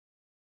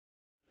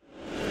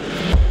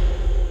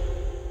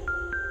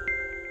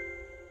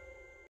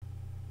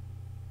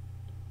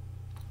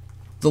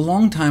The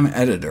longtime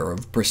editor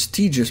of a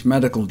prestigious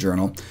medical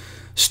journal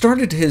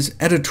started his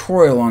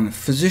editorial on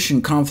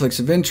physician conflicts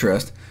of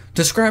interest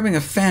describing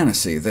a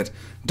fantasy that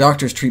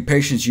doctors treat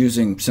patients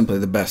using simply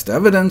the best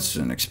evidence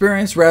and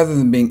experience, rather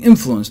than being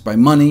influenced by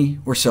money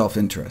or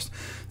self-interest.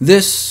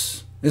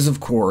 This is, of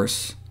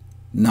course,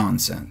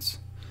 nonsense.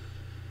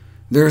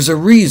 There's a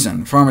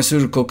reason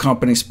pharmaceutical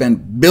companies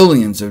spend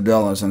billions of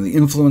dollars on the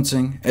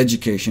influencing,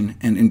 education,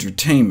 and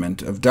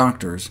entertainment of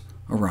doctors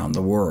around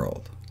the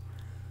world.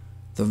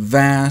 The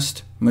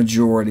vast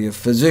majority of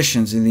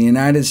physicians in the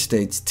United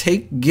States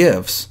take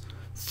gifts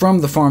from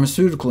the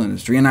pharmaceutical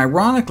industry, and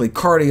ironically,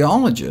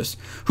 cardiologists,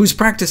 whose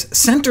practice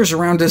centers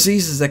around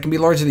diseases that can be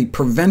largely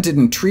prevented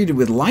and treated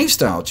with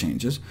lifestyle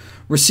changes,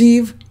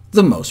 receive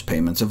the most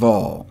payments of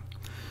all.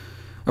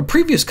 A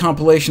previous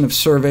compilation of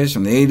surveys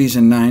from the 80s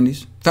and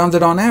 90s found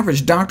that on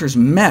average doctors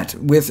met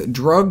with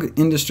drug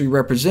industry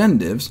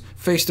representatives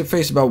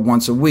face-to-face about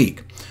once a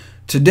week.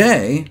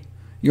 Today,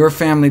 your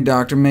family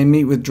doctor may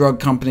meet with drug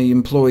company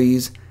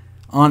employees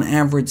on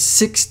average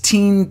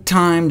 16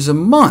 times a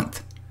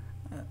month.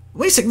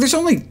 Wait a second, there's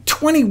only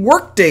 20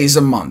 workdays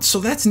a month, so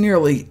that's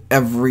nearly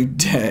every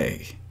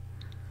day.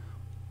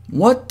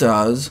 What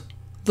does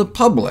the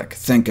public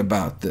think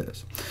about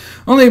this?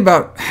 Only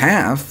about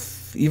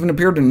half even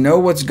appear to know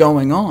what's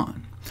going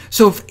on.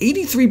 So if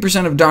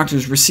 83% of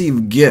doctors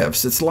receive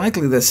gifts, it's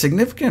likely that a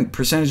significant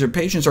percentage of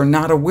patients are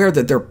not aware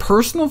that their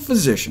personal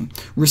physician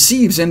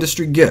receives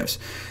industry gifts.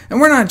 And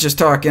we're not just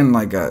talking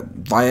like a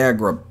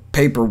Viagra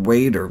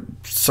paperweight or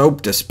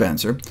soap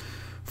dispenser.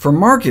 For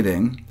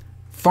marketing,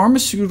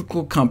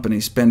 pharmaceutical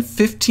companies spend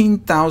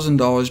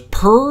 $15,000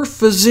 per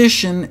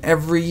physician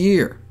every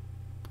year,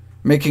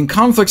 making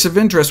conflicts of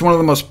interest one of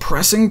the most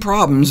pressing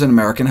problems in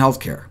American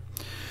healthcare.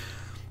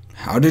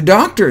 How do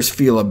doctors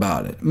feel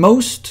about it?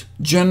 Most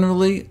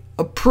generally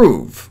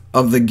approve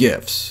of the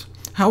gifts.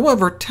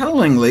 However,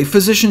 tellingly,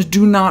 physicians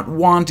do not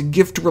want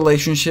gift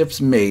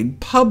relationships made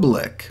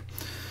public.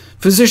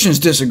 Physicians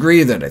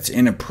disagree that it's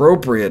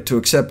inappropriate to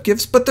accept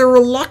gifts, but their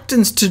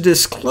reluctance to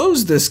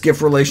disclose this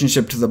gift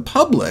relationship to the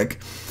public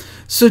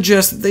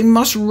suggests that they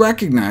must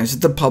recognize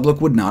that the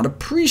public would not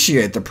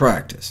appreciate the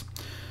practice.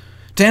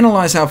 To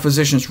analyze how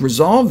physicians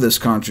resolve this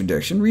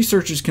contradiction,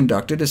 researchers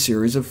conducted a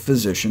series of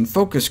physician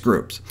focus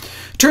groups.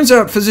 It turns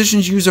out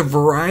physicians use a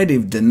variety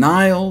of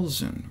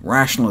denials and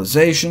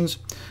rationalizations.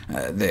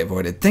 They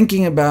avoided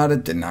thinking about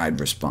it, denied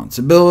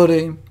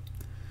responsibility.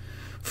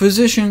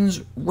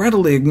 Physicians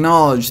readily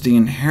acknowledged the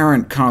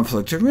inherent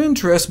conflict of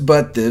interest,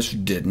 but this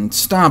didn't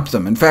stop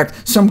them. In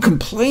fact, some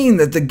complained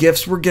that the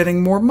gifts were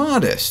getting more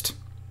modest.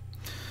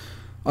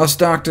 Us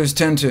doctors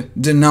tend to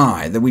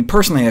deny that we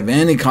personally have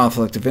any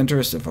conflict of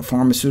interest. If a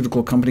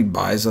pharmaceutical company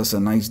buys us a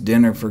nice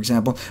dinner, for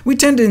example, we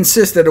tend to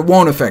insist that it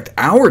won't affect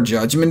our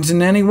judgment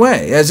in any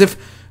way, as if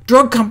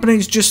drug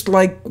companies just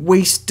like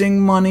wasting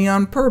money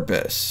on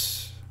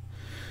purpose.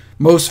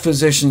 Most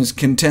physicians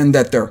contend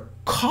that their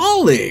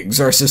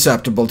colleagues are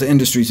susceptible to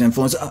industry's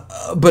influence,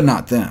 but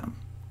not them.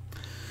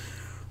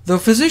 Though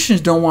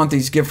physicians don't want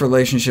these gift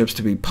relationships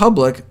to be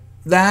public,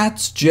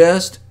 that's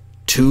just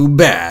too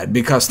bad,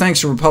 because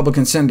thanks to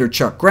Republican Senator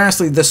Chuck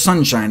Grassley, the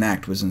Sunshine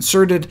Act was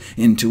inserted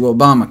into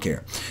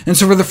Obamacare. And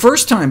so for the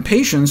first time,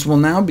 patients will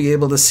now be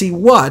able to see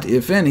what,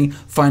 if any,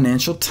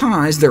 financial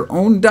ties their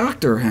own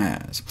doctor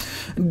has.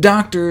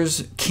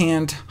 Doctors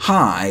can't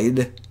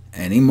hide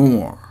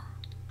anymore.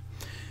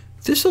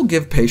 This will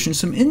give patients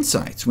some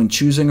insights when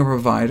choosing a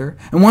provider,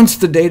 and once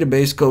the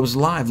database goes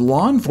live,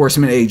 law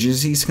enforcement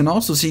agencies can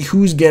also see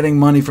who's getting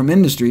money from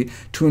industry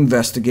to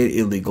investigate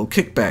illegal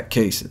kickback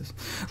cases.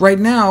 Right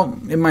now,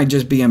 it might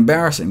just be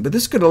embarrassing, but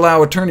this could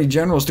allow attorney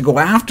generals to go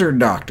after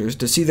doctors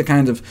to see the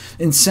kinds of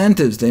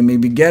incentives they may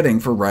be getting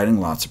for writing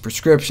lots of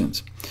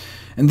prescriptions.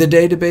 And the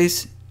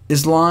database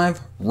is live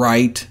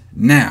right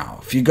now.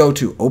 If you go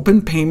to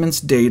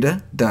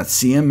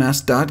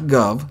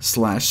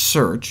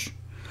openpaymentsdata.cms.gov/search,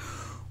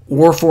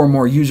 or for a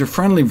more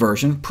user-friendly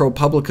version,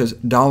 ProPublica's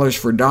Dollars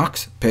for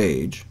Docs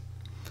page,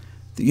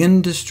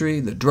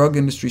 the drug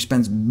industry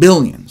spends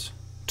billions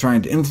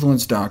trying to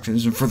influence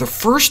doctors, and for the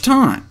first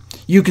time,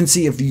 you can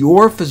see if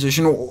your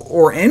physician,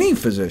 or any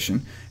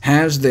physician,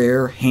 has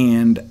their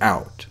hand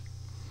out.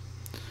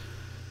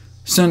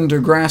 Senator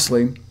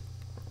Grassley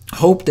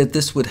hoped that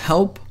this would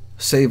help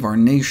save our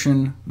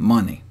nation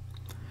money.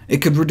 It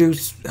could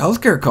reduce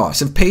healthcare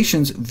costs if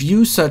patients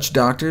view such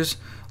doctors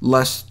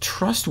less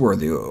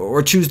trustworthy,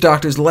 or choose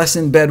doctors less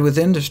in bed with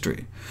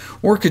industry,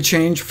 or could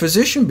change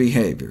physician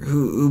behavior,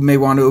 who may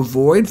want to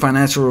avoid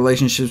financial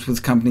relationships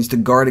with companies to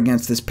guard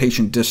against this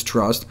patient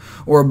distrust,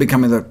 or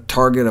becoming the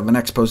target of an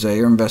expose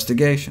or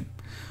investigation.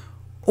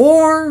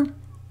 Or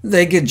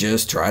they could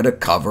just try to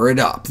cover it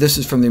up. This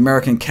is from the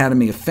American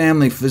Academy of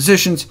Family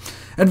Physicians,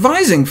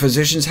 advising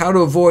physicians how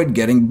to avoid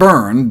getting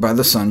burned by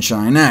the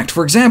Sunshine Act.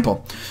 For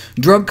example,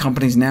 drug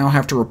companies now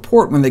have to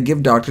report when they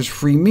give doctors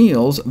free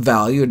meals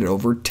valued at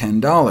over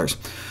 $10.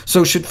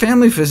 So should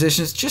family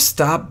physicians just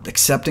stop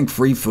accepting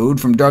free food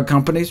from drug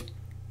companies?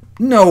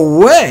 No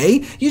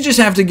way! You just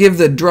have to give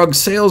the drug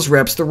sales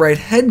reps the right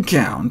head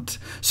count,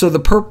 so the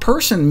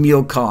per-person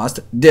meal cost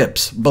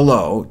dips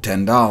below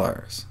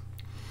 $10.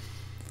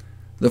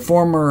 The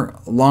former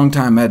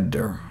longtime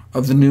editor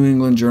of the New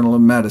England Journal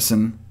of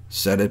Medicine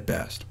said it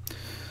best.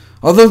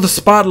 Although the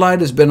spotlight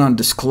has been on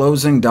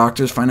disclosing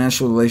doctors'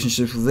 financial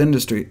relationships with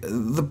industry,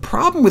 the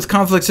problem with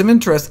conflicts of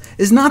interest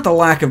is not the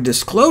lack of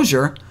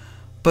disclosure,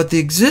 but the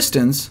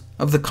existence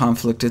of the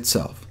conflict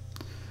itself.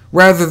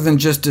 Rather than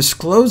just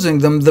disclosing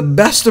them, the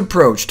best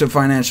approach to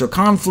financial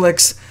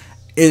conflicts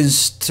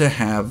is to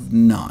have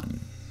none.